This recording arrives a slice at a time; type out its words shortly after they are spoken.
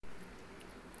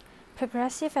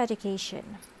Progressive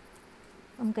education.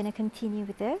 I'm going to continue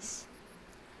with this.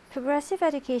 Progressive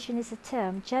education is a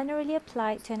term generally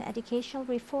applied to an educational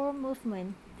reform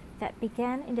movement that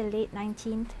began in the late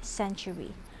 19th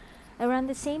century, around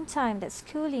the same time that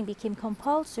schooling became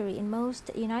compulsory in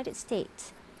most United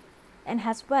States, and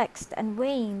has waxed and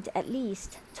waned at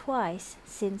least twice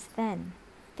since then.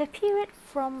 The period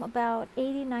from about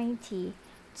 1890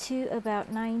 to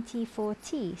about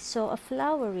 1940 saw a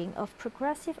flowering of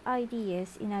progressive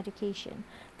ideas in education,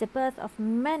 the birth of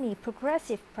many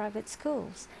progressive private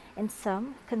schools, and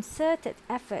some concerted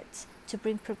efforts to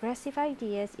bring progressive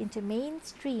ideas into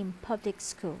mainstream public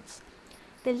schools.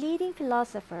 The leading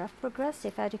philosopher of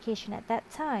progressive education at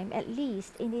that time, at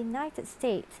least in the United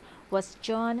States, was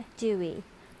John Dewey.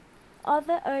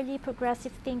 Other early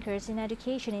progressive thinkers in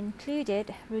education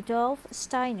included Rudolf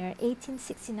Steiner,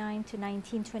 1869 to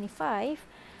 1925,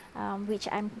 which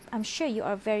I'm sure you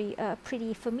are very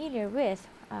pretty familiar with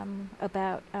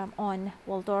on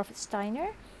Waldorf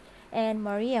Steiner, and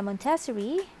Maria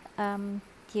Montessori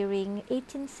during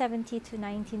 1870 to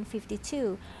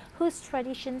 1952, whose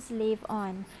traditions live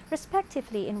on,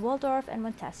 respectively, in Waldorf and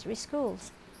Montessori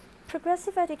schools.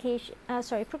 Progressive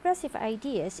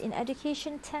ideas in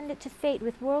education tended to fade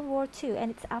with World War II and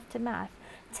its aftermath,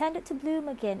 tended to bloom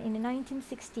again in the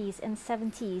 1960s and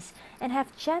 70s, and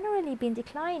have generally been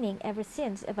declining ever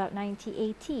since about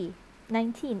 1980.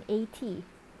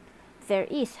 There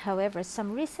is, however,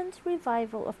 some recent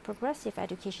revival of progressive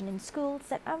education in schools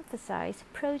that emphasize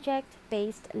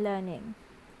project-based learning.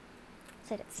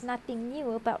 So that's nothing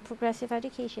new about progressive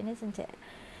education, isn't it?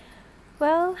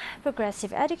 Well,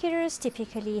 progressive educators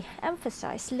typically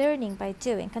emphasize learning by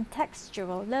doing,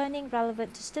 contextual learning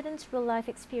relevant to students' real-life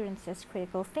experiences,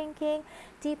 critical thinking,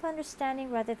 deep understanding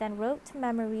rather than rote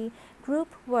memory,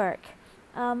 group work,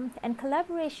 and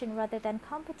collaboration rather than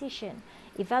competition,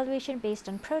 evaluation based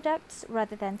on products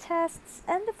rather than tests,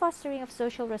 and the fostering of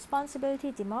social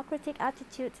responsibility, democratic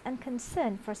attitudes, and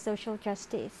concern for social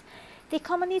justice. They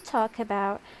commonly talk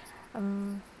about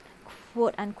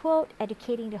quote unquote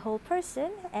educating the whole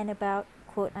person and about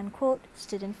quote unquote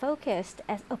student focused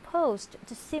as opposed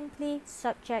to simply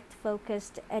subject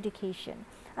focused education.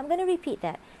 I'm going to repeat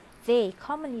that. They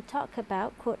commonly talk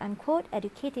about quote unquote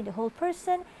educating the whole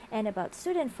person and about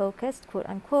student focused quote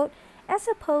unquote as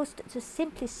opposed to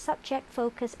simply subject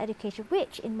focused education,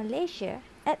 which in Malaysia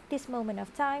at this moment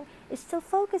of time is still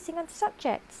focusing on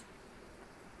subjects.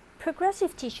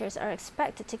 Progressive teachers are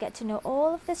expected to get to know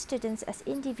all of the students as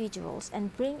individuals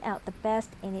and bring out the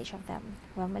best in each of them.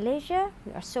 While Malaysia,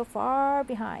 we are so far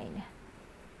behind.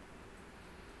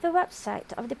 The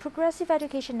website of the Progressive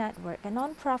Education Network, a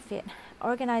non-profit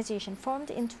organization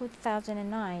formed in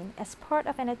 2009 as part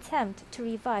of an attempt to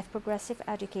revive progressive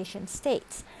education,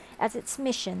 states as its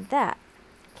mission that,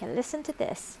 listen to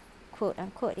this, quote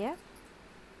unquote,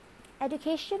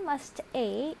 education must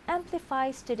A.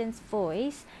 amplify students'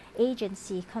 voice,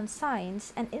 agency,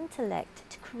 conscience, and intellect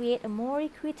to create a more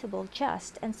equitable,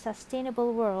 just, and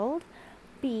sustainable world.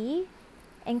 B.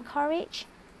 encourage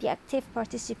the active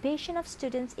participation of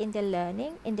students in their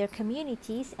learning, in their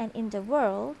communities, and in the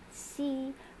world.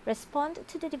 C. respond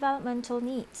to the developmental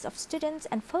needs of students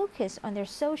and focus on their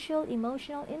social,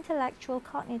 emotional, intellectual,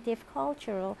 cognitive,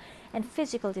 cultural, and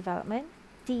physical development.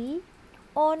 D.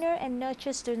 honor and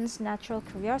nurture students' natural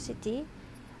curiosity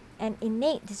and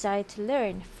innate desire to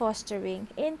learn, fostering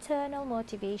internal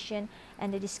motivation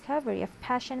and the discovery of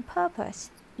passion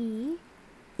purpose. E.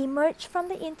 emerge from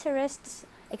the interests,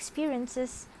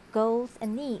 experiences, goals,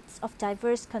 and needs of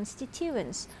diverse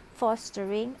constituents,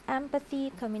 fostering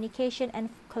empathy, communication, and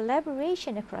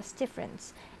collaboration across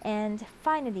difference. And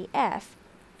finally, F.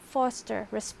 foster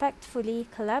respectfully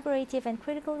collaborative and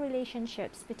critical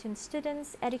relationships between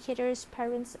students, educators,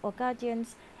 parents, or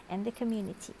guardians, and the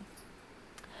community.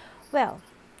 Well,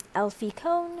 Alfie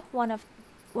Kohn, one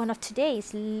of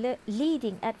today's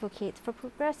leading advocates for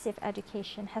progressive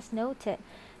education, has noted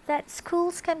that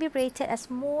schools can be rated as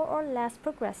more or less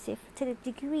progressive to the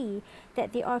degree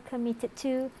that they are committed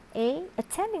to A.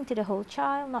 attending to the whole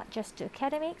child, not just to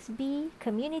academics, B.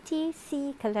 community,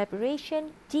 C.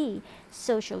 collaboration, D.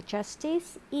 social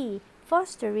justice, E.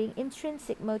 fostering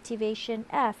intrinsic motivation,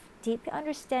 F. deep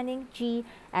understanding, G.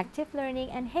 active learning,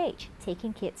 and H.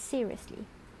 taking kids seriously.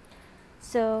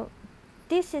 So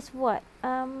this is what,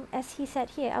 as he said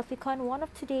here, Alfie Kohn, one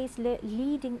of today's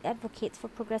leading advocates for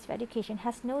progressive education,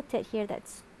 has noted here that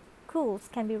schools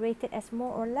can be rated as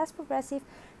more or less progressive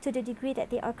to the degree that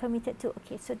they are committed to.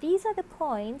 Okay, so these are the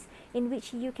points in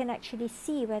which you can actually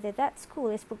see whether that school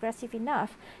is progressive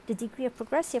enough, the degree of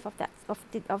progressive of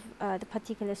the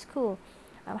particular school.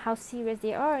 how serious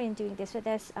they are in doing this. So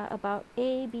there's about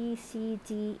A, B, C,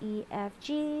 D, E, F,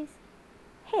 G,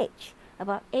 H,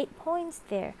 about 8 points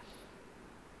there.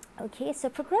 Okay, so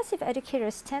progressive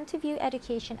educators tend to view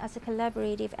education as a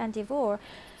collaborative endeavor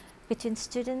between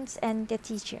students and the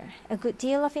teacher. A good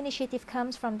deal of initiative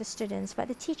comes from the students, but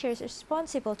the teacher is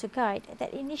responsible to guide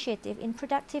that initiative in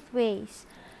productive ways.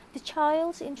 The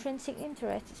child's intrinsic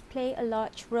interests play a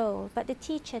large role, but the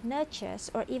teacher nurtures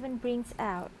or even brings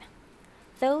out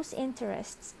those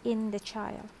interests in the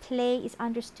child. Play is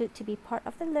understood to be part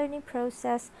of the learning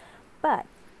process, but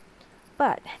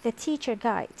the teacher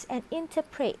guides and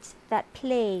interprets that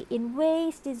play in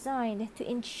ways designed to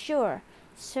ensure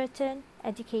certain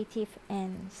educative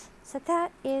ends. So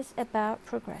that is about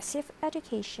progressive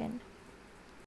education.